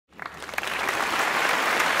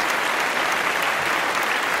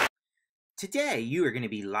Today, you are going to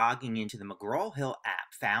be logging into the McGraw-Hill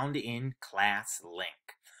app found in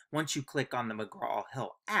ClassLink. Once you click on the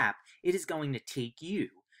McGraw-Hill app, it is going to take you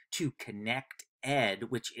to ConnectEd,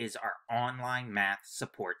 which is our online math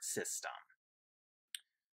support system.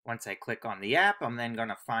 Once I click on the app, I'm then going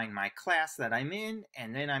to find my class that I'm in,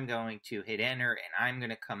 and then I'm going to hit enter, and I'm going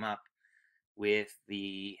to come up with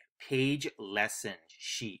the page lesson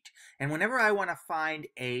sheet. And whenever I want to find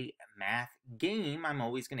a math game, I'm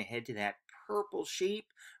always going to head to that purple shape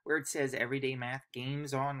where it says Everyday Math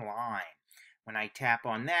Games Online. When I tap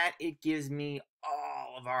on that, it gives me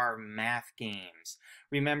all of our math games.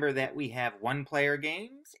 Remember that we have one-player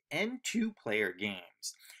games and two-player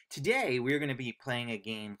games. Today, we're going to be playing a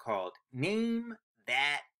game called Name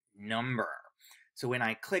That Number. So when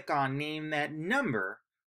I click on Name That Number,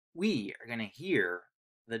 we are going to hear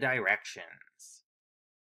the directions.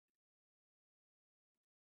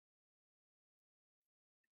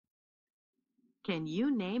 Can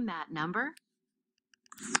you name that number?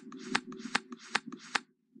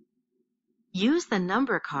 Use the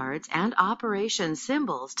number cards and operation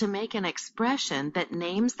symbols to make an expression that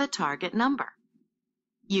names the target number.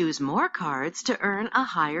 Use more cards to earn a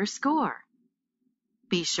higher score.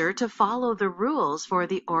 Be sure to follow the rules for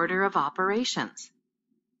the order of operations.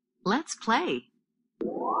 Let's play.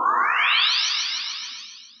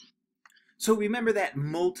 So remember that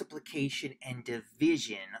multiplication and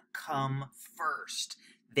division come first.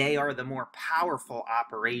 They are the more powerful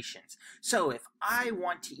operations. So if I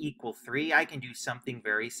want to equal 3, I can do something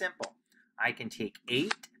very simple. I can take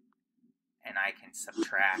 8 and I can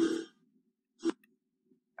subtract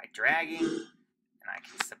by dragging, and I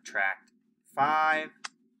can subtract 5,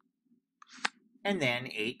 and then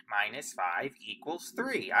 8 minus 5 equals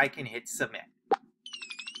 3. I can hit submit.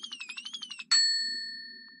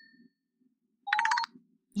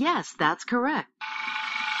 Yes, that's correct.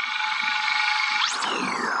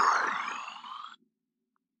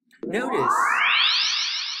 Notice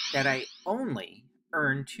that I only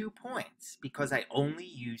earn 2 points because I only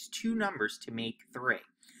used 2 numbers to make 3.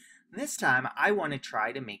 This time I want to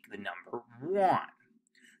try to make the number 1.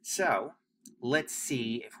 So let's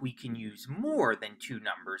see if we can use more than 2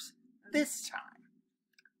 numbers this time.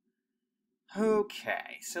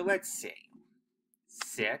 Okay, so let's see.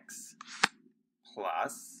 6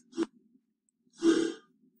 plus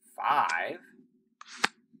 5,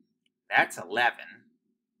 that's 11.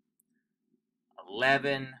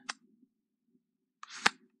 11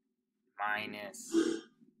 minus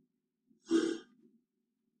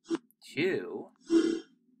 2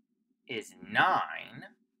 is 9.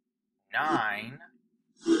 9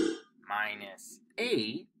 minus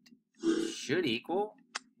 8 should equal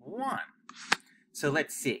 1. So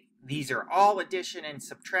let's see. These are all addition and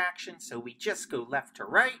subtraction, so we just go left to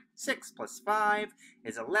right. 6 plus 5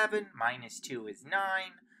 is 11, minus 2 is 9,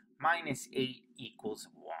 minus 8 equals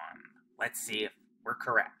 1. Let's see if we're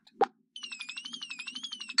correct.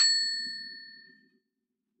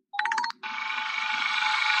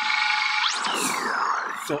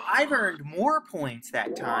 So I've earned more points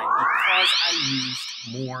that time because I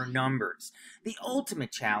used more numbers. The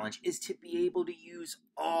ultimate challenge is to be able to use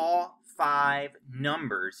all 5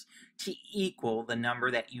 numbers to equal the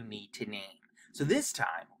number that you need to name. So this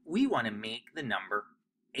time, we want to make the number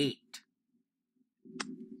 8.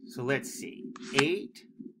 So let's see. 8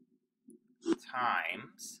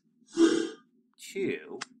 times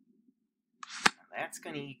 2, that's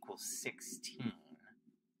going to equal 16.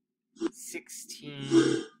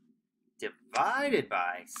 16 divided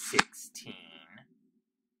by 16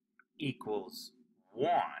 equals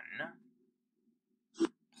 1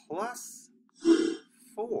 plus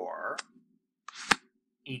 4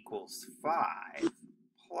 equals 5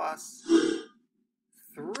 plus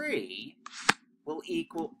 3 will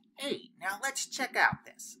equal 8. Now let's check out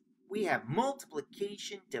this. We have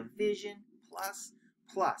multiplication, division, plus,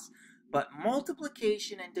 plus. But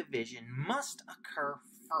multiplication and division must occur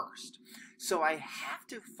first. So I have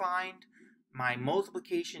to find my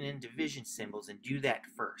multiplication and division symbols and do that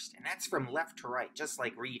first. And that's from left to right, just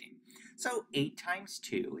like reading. So 8 times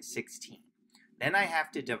 2 is 16. Then I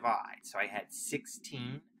have to divide. So I had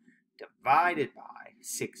 16 divided by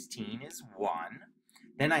 16 is 1.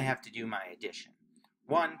 Then I have to do my addition.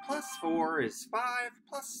 1 plus 4 is 5,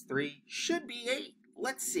 plus 3 should be 8.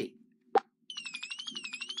 Let's see.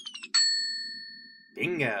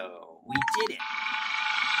 Bingo! We did it!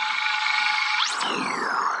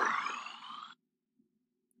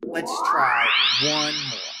 Let's try one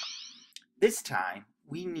more. This time,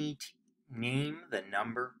 we need to name the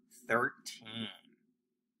number 13.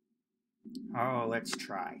 Oh, let's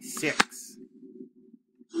try 6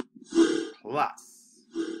 plus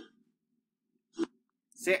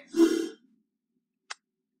 6.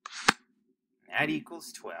 That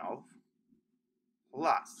equals 12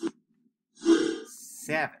 plus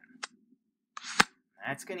 7.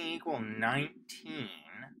 That's going to equal 19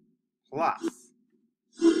 plus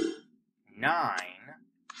 9.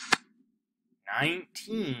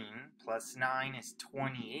 19 plus 9 is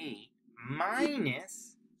 28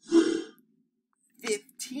 minus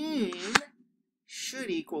 15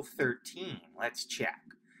 should equal 13. Let's check.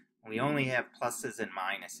 We only have pluses and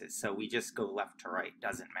minuses, so we just go left to right.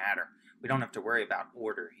 Doesn't matter. We don't have to worry about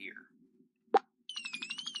order here.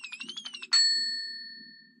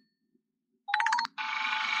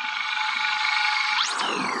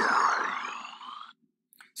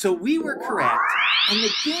 So we were correct, and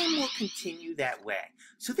the game will continue that way.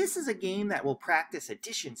 So this is a game that will practice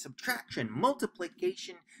addition, subtraction,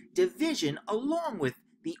 multiplication, division, along with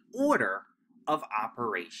the order of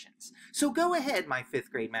operations. So go ahead, my 5th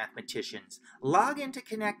grade mathematicians, log into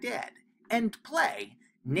ConnectEd and play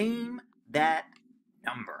Name That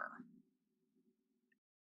Number.